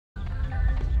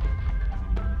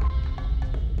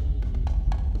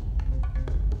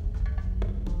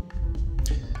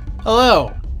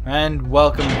Hello, and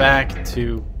welcome back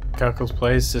to Kuckles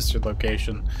Play's sister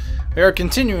location. We are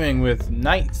continuing with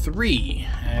Night 3,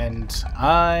 and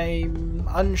I'm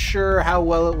unsure how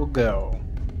well it will go.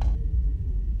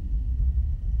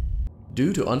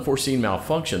 Due to unforeseen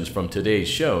malfunctions from today's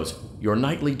shows, your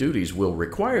nightly duties will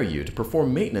require you to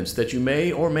perform maintenance that you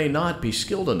may or may not be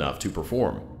skilled enough to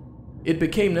perform. It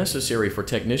became necessary for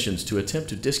technicians to attempt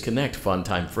to disconnect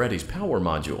Funtime Freddy's power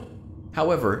module.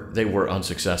 However, they were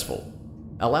unsuccessful.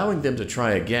 Allowing them to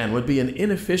try again would be an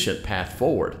inefficient path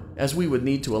forward, as we would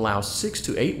need to allow 6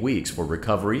 to 8 weeks for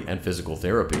recovery and physical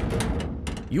therapy.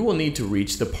 You will need to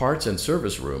reach the parts and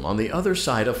service room on the other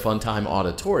side of Funtime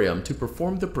Auditorium to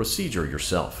perform the procedure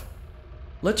yourself.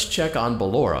 Let's check on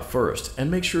Ballora first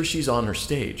and make sure she's on her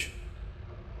stage.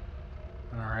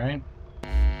 Alright.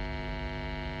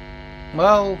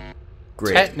 Well,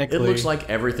 great. Technically, it looks like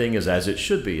everything is as it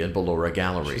should be in Ballora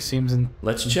Gallery. She seems in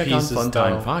Let's check on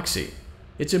Funtime Foxy.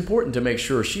 It's important to make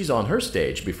sure she's on her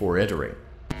stage before entering.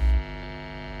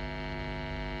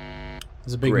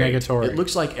 It's a big great. negatory. It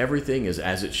looks like everything is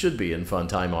as it should be in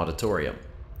Funtime Auditorium.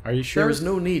 Are you sure? There is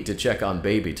no need to check on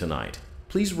Baby tonight.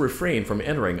 Please refrain from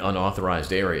entering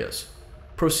unauthorized areas.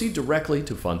 Proceed directly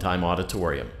to Funtime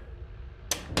Auditorium.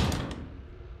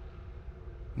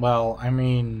 Well, I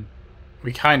mean,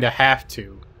 we kinda have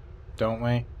to, don't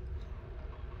we?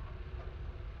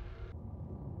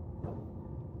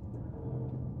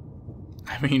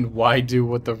 I mean, why do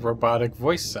what the robotic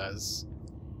voice says?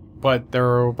 But there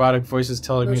are robotic voices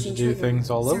telling me to do things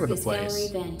all over the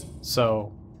place.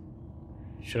 So,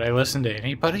 should I listen to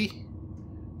anybody?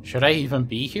 Should I even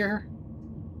be here?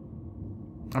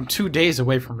 I'm 2 days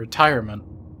away from retirement.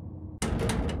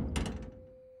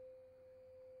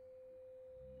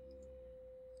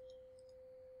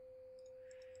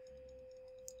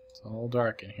 It's all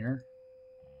dark in here.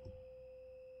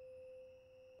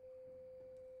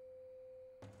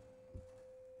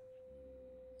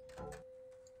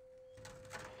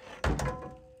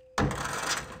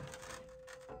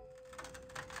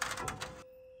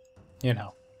 You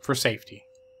know, for safety.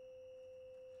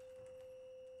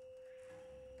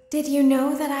 Did you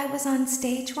know that I was on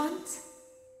stage once?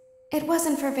 It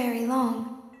wasn't for very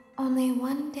long, only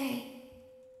one day.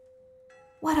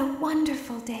 What a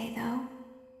wonderful day, though.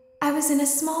 I was in a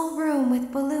small room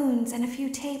with balloons and a few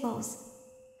tables.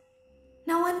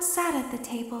 No one sat at the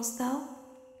tables, though,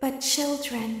 but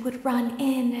children would run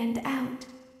in and out.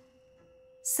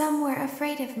 Some were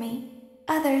afraid of me,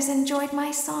 others enjoyed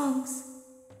my songs.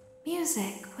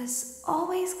 Music was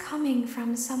always coming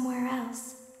from somewhere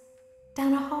else,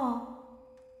 down a hall.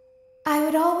 I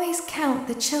would always count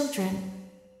the children.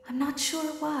 I'm not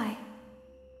sure why.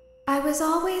 I was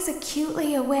always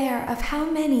acutely aware of how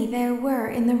many there were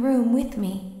in the room with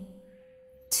me.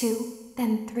 2,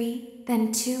 then 3,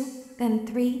 then 2, then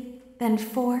 3, then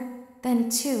 4,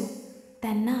 then 2,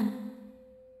 then none.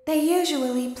 They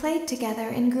usually played together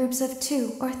in groups of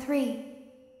 2 or 3.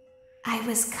 I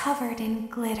was covered in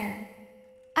glitter.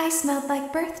 I smelled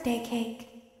like birthday cake.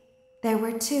 There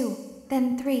were 2,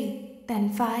 then 3,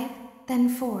 then 5, then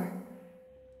 4.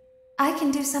 I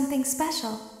can do something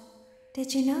special.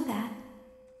 Did you know that?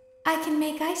 I can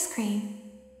make ice cream.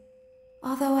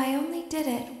 Although I only did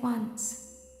it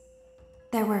once.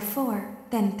 There were 4,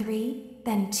 then 3,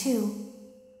 then 2,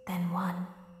 then 1.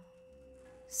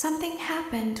 Something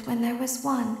happened when there was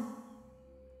 1.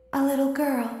 A little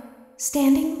girl,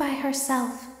 standing by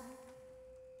herself.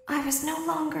 I was no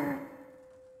longer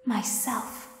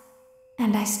myself,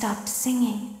 and I stopped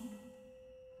singing.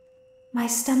 My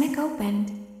stomach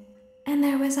opened, and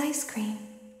there was ice cream.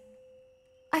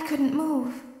 I couldn't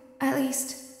move, at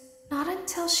least, not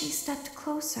until she stepped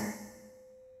closer.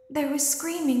 There was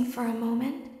screaming for a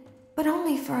moment, but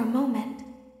only for a moment.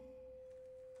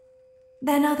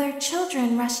 Then other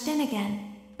children rushed in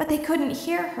again, but they couldn't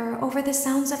hear her over the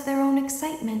sounds of their own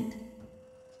excitement.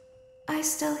 I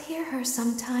still hear her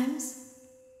sometimes.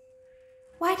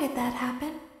 Why did that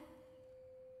happen?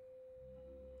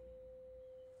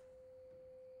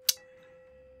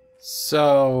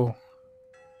 So,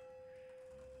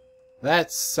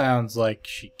 that sounds like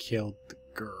she killed the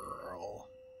girl.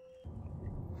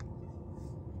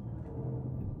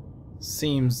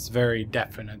 Seems very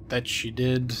definite that she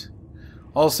did.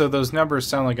 Also, those numbers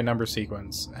sound like a number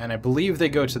sequence, and I believe they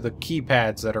go to the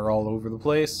keypads that are all over the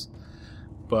place,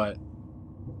 but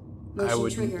I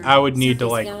would need to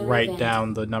like write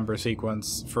down the number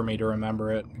sequence for me to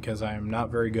remember it, because I am not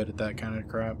very good at that kind of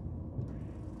crap.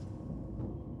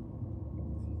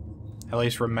 At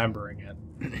least remembering it.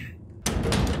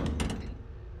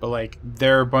 But like,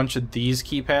 there are a bunch of these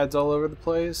keypads all over the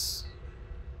place.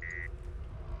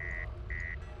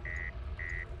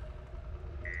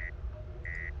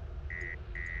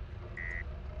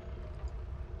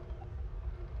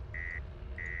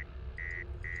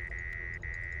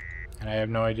 And I have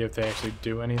no idea if they actually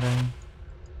do anything.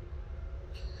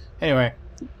 Anyway,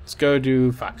 let's go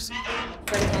do Foxy.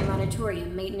 Freddy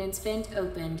Auditorium maintenance vent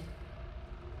opened.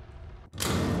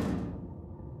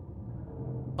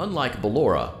 Unlike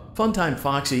Ballora, Funtime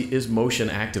Foxy is motion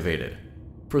activated.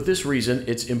 For this reason,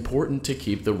 it's important to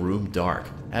keep the room dark,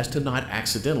 as to not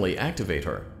accidentally activate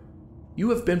her. You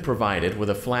have been provided with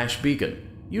a flash beacon.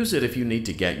 Use it if you need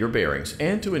to get your bearings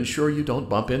and to ensure you don't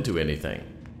bump into anything.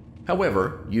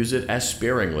 However, use it as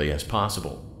sparingly as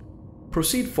possible.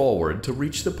 Proceed forward to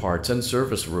reach the parts and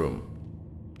service room.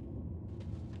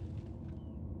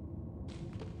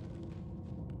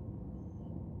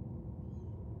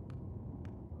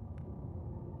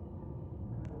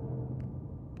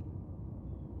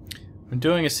 I'm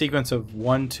doing a sequence of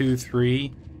 1, 2,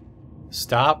 3,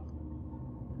 stop.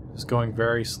 Just going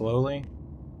very slowly.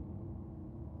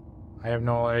 I have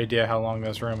no idea how long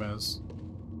this room is,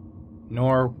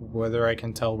 nor whether I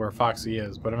can tell where Foxy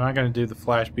is, but I'm not going to do the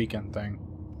flash beacon thing,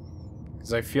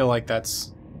 because I feel like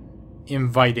that's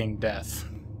inviting death.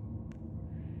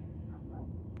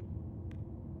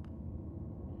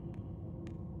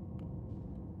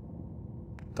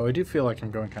 Though I do feel like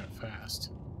I'm going kind of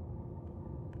fast.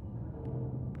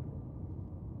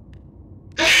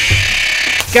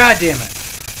 God damn it!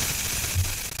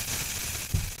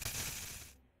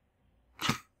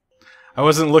 I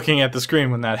wasn't looking at the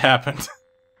screen when that happened.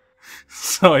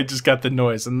 So I just got the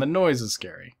noise, and the noise is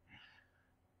scary.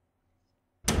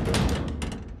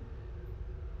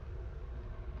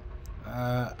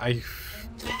 I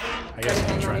guess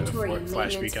I'm trying to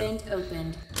flash beacon.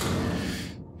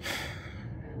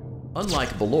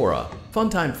 Unlike Ballora,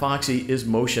 Funtime Foxy is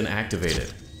motion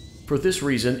activated. For this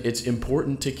reason, it's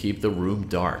important to keep the room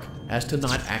dark, as to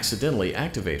not accidentally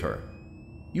activate her.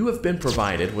 You have been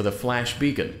provided with a flash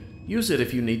beacon. Use it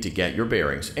if you need to get your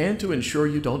bearings and to ensure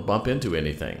you don't bump into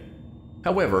anything.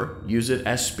 However, use it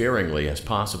as sparingly as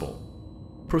possible.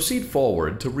 Proceed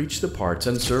forward to reach the parts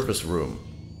and service room.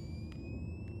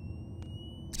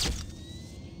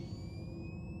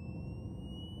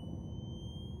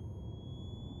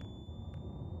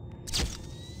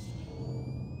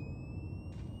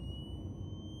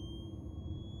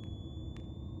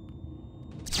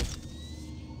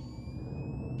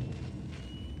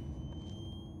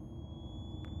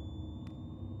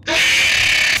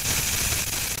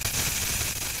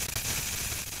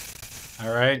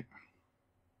 Alright.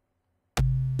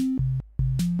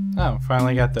 Oh,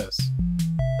 finally got this.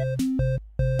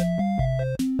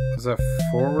 Is that a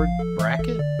forward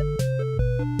bracket?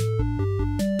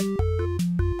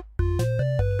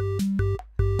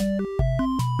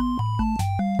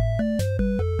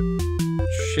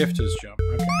 Shift is jump.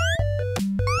 Okay.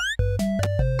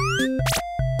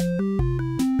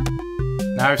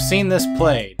 Now I've seen this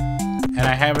played, and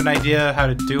I have an idea how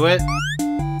to do it.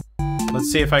 Let's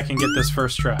see if I can get this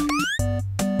first try.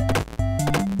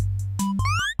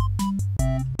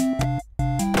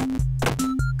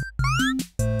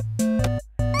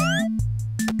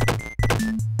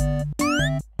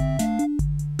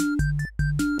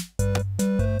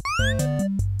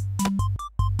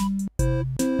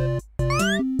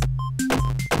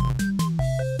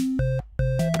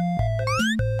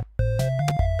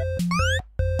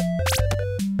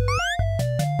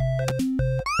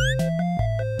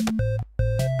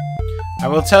 I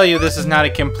will tell you this is not a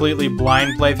completely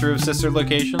blind playthrough of Sister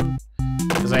Location,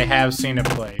 because I have seen it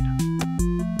played.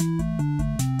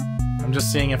 I'm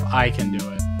just seeing if I can do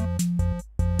it.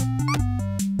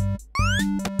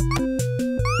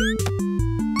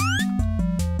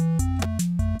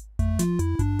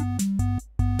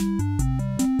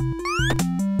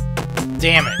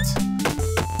 Damn it!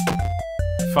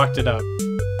 I fucked it up.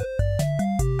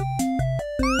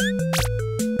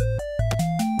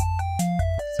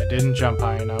 Didn't jump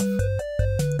high enough.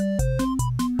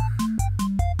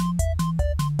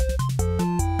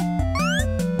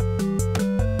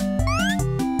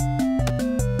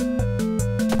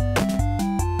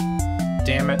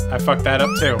 Damn it, I fucked that up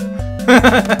too.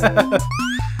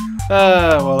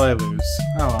 Well, I lose.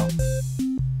 Oh well.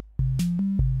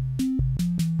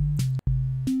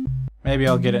 Maybe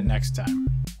I'll get it next time.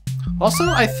 Also,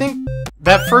 I think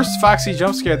that first Foxy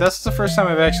jump scare, that's the first time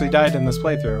I've actually died in this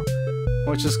playthrough.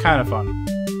 Which is kind of fun.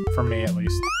 For me, at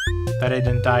least. That I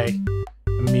didn't die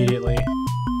immediately.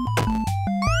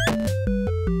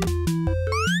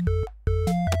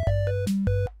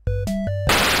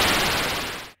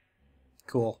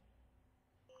 Cool.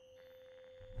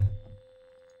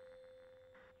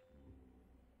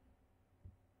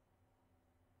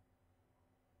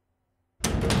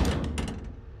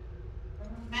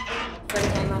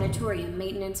 Freddy Auditorium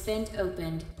maintenance vent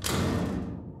opened.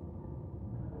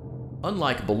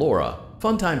 Unlike Ballora,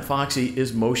 Funtime Foxy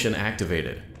is motion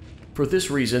activated. For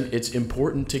this reason, it's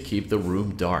important to keep the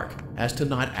room dark, as to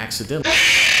not accidentally...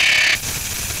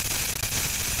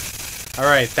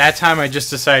 Alright, that time I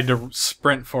just decided to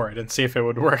sprint for it and see if it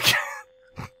would work.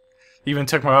 Even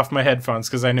took off my headphones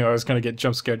because I knew I was going to get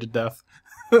jump scared to death.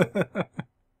 Freddy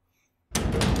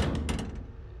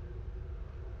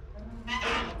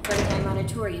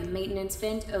Auditorium maintenance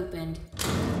vent opened.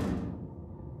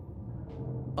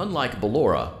 Unlike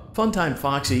Ballora, Funtime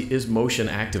Foxy is motion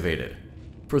activated.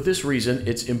 For this reason,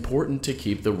 it's important to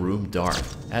keep the room dark,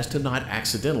 as to not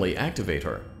accidentally activate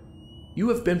her. You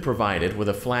have been provided with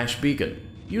a flash beacon.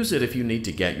 Use it if you need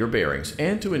to get your bearings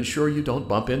and to ensure you don't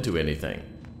bump into anything.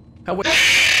 However...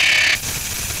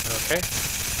 Okay.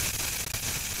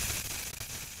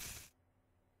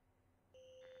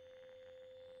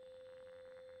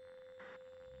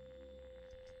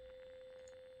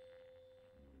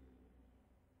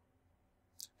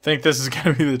 I think this is going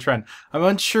to be the trend. I'm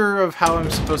unsure of how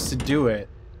I'm supposed to do it.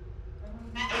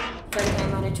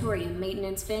 Freddy Auditorium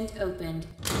maintenance vent opened.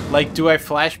 Like, do I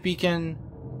flash beacon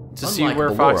to see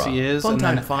where Ballora, Foxy is and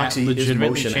Funtime then Foxy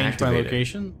legitimately is change my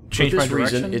location? Change For my this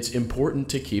direction? reason, it's important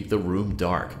to keep the room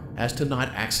dark, as to not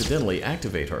accidentally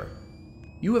activate her.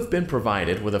 You have been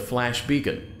provided with a flash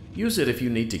beacon. Use it if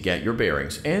you need to get your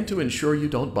bearings and to ensure you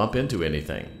don't bump into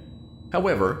anything.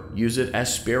 However, use it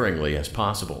as sparingly as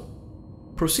possible.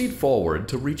 Proceed forward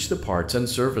to reach the parts and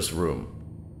service room.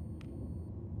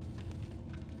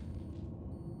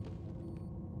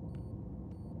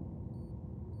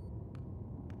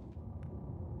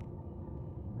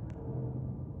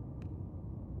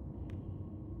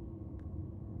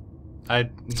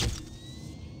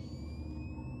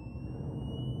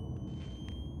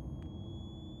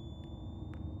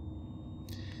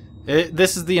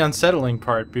 This is the unsettling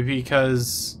part,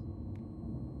 because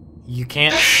you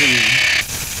can't see.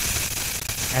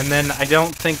 And then I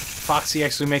don't think Foxy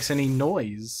actually makes any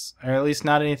noise. Or at least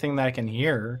not anything that I can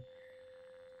hear.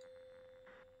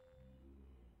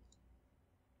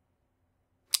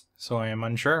 So I am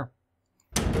unsure.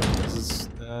 This is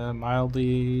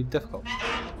mildly difficult.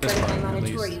 This part, at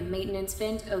least. Maintenance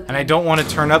vent open. And I don't want to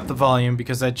turn up the volume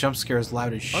because that jump scare is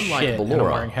loud as Unlike shit. And I'm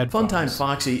Ballora, wearing headphones. Funtime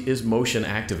Foxy is motion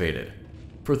activated.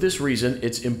 For this reason,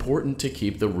 it's important to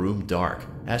keep the room dark,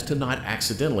 as to not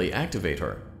accidentally activate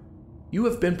her. You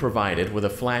have been provided with a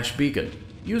flash beacon.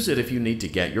 Use it if you need to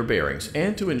get your bearings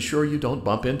and to ensure you don't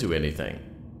bump into anything.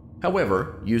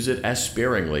 However, use it as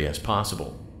sparingly as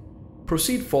possible.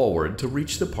 Proceed forward to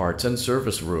reach the parts and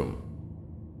service room.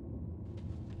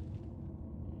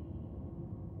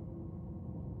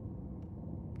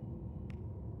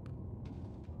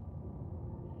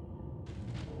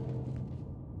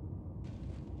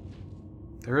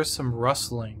 There is some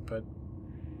rustling, but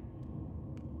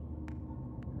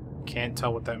can't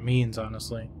tell what that means,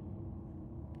 honestly.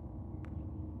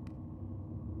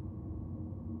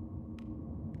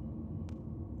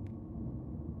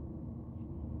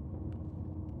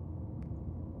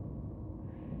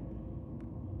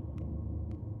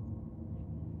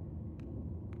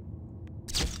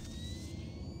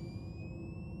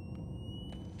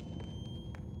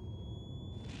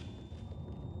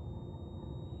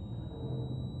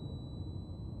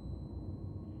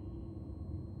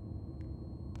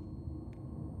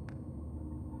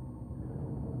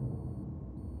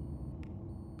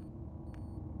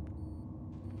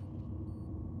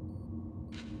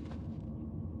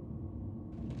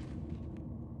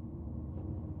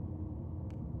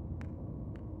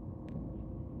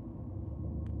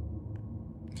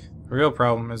 The real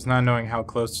problem is not knowing how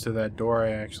close to that door I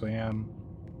actually am.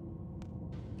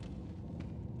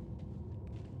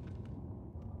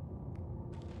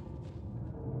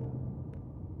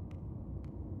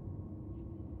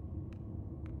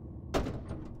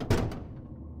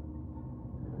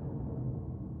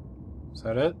 Is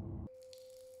that it?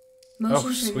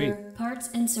 Motion sweet. trigger, parts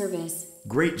and service.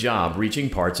 Great job reaching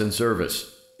parts and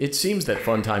service. It seems that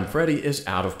Funtime Freddy is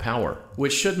out of power,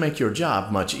 which should make your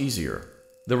job much easier.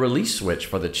 The release switch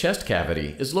for the chest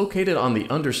cavity is located on the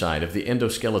underside of the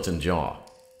endoskeleton jaw.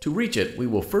 To reach it, we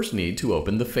will first need to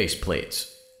open the face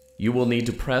plates. You will need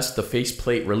to press the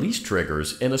faceplate release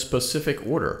triggers in a specific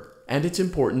order, and it's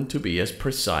important to be as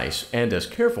precise and as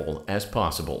careful as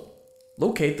possible.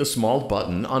 Locate the small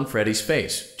button on Freddy's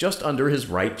face, just under his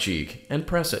right cheek, and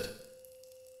press it.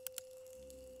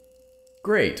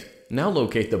 Great! Now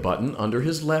locate the button under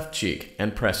his left cheek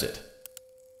and press it.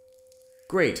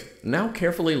 Great! Now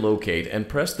carefully locate and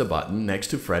press the button next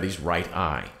to Freddy's right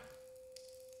eye.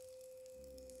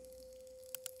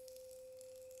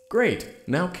 Great!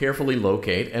 Now carefully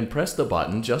locate and press the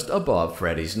button just above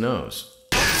Freddy's nose.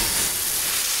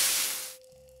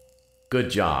 Good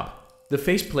job. The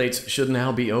faceplates should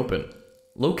now be open.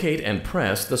 Locate and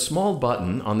press the small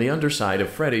button on the underside of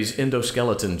Freddy's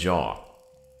endoskeleton jaw.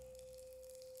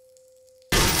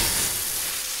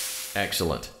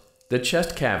 Excellent. The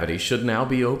chest cavity should now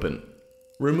be open.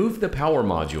 Remove the power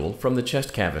module from the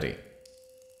chest cavity.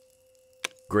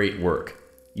 Great work.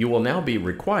 You will now be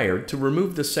required to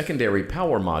remove the secondary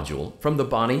power module from the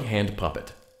Bonnie hand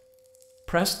puppet.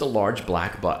 Press the large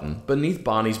black button beneath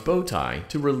Bonnie's bow tie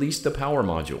to release the power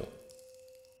module.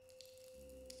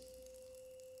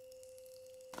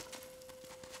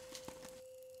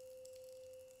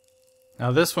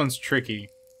 Now this one's tricky.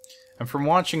 And from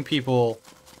watching people,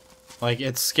 like,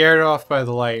 it's scared off by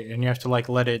the light and you have to, like,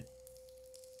 let it...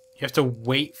 You have to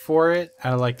wait for it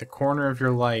at, like, the corner of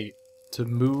your light to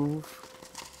move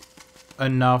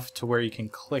enough to where you can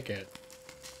click it.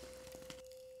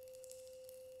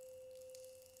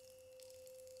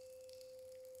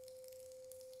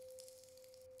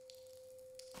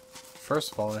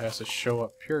 First of all, it has to show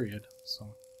up, period.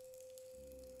 So...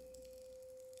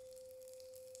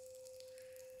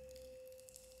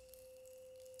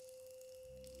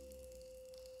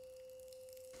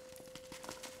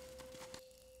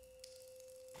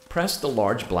 Press the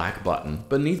large black button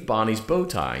beneath Bonnie's bow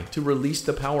tie to release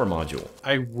the power module.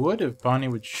 I would if Bonnie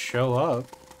would show up.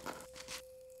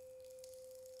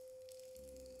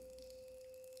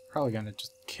 Probably gonna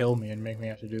just kill me and make me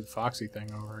have to do the Foxy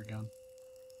thing over again.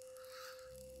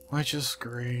 Which is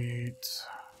great.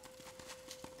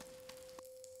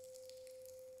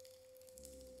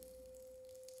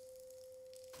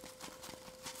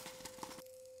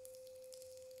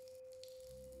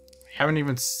 I haven't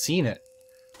even seen it.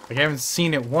 Like, I haven't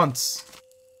seen it once.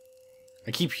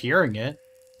 I keep hearing it.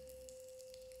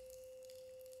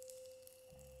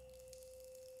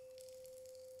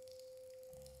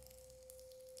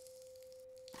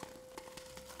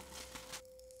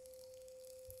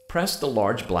 Press the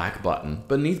large black button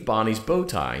beneath Bonnie's bow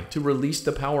tie to release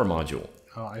the power module.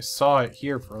 Oh, I saw it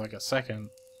here for like a second,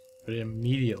 but it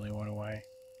immediately went away.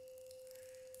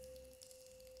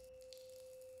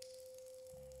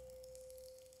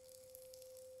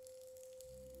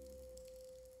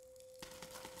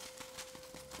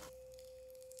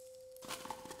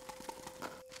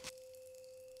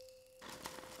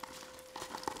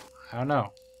 I don't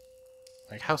know.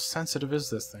 Like, how sensitive is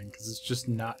this thing? Because it's just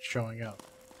not showing up.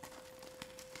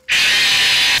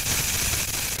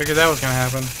 Figured that was gonna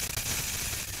happen.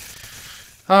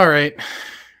 Alright.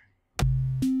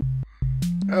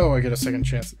 Oh, I get a second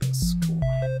chance at this. Cool.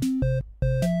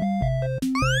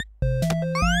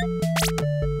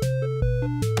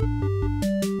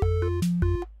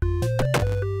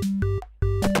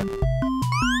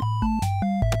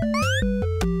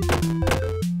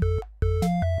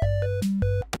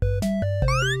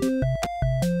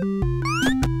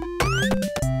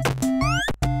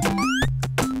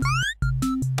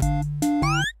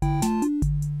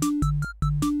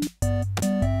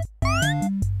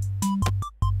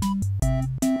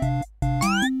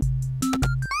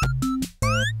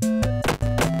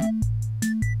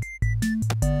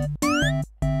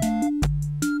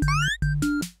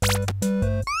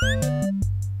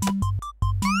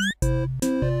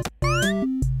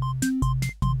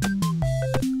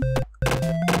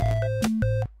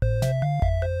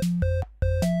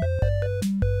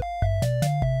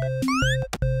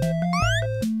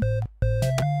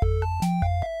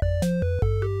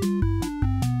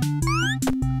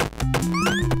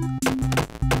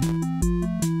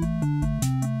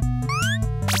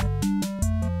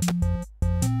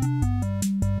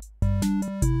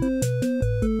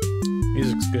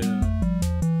 Music's good.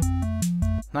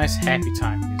 Nice happy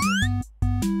time music.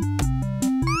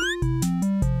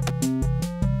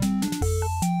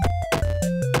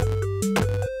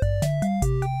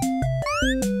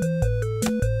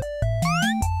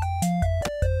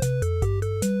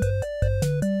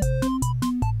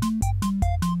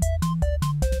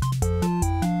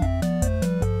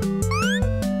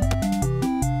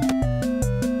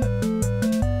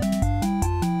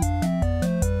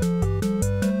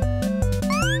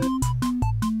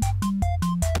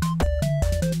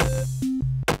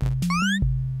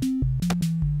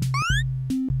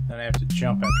 Then I have to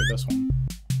jump after this one.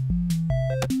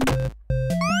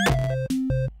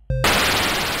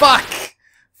 Fuck!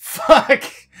 Fuck!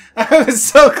 I was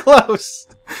so close!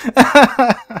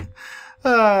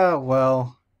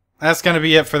 Well, that's gonna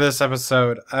be it for this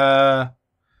episode. I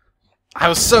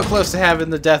was so close to having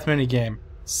the death minigame.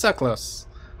 So close.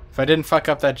 If I didn't fuck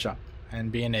up that jump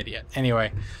and be an idiot.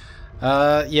 Anyway,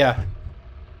 Yeah.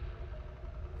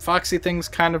 Foxy thing's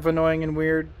kind of annoying and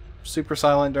weird. Super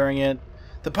silent during it.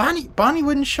 The Bonnie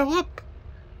wouldn't show up.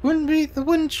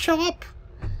 Wouldn't show up.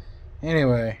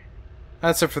 Anyway,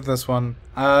 that's it for this one.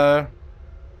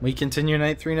 We continue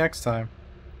Night 3 next time.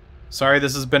 Sorry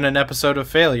this has been an episode of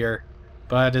failure,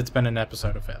 but it's been an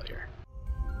episode of failure.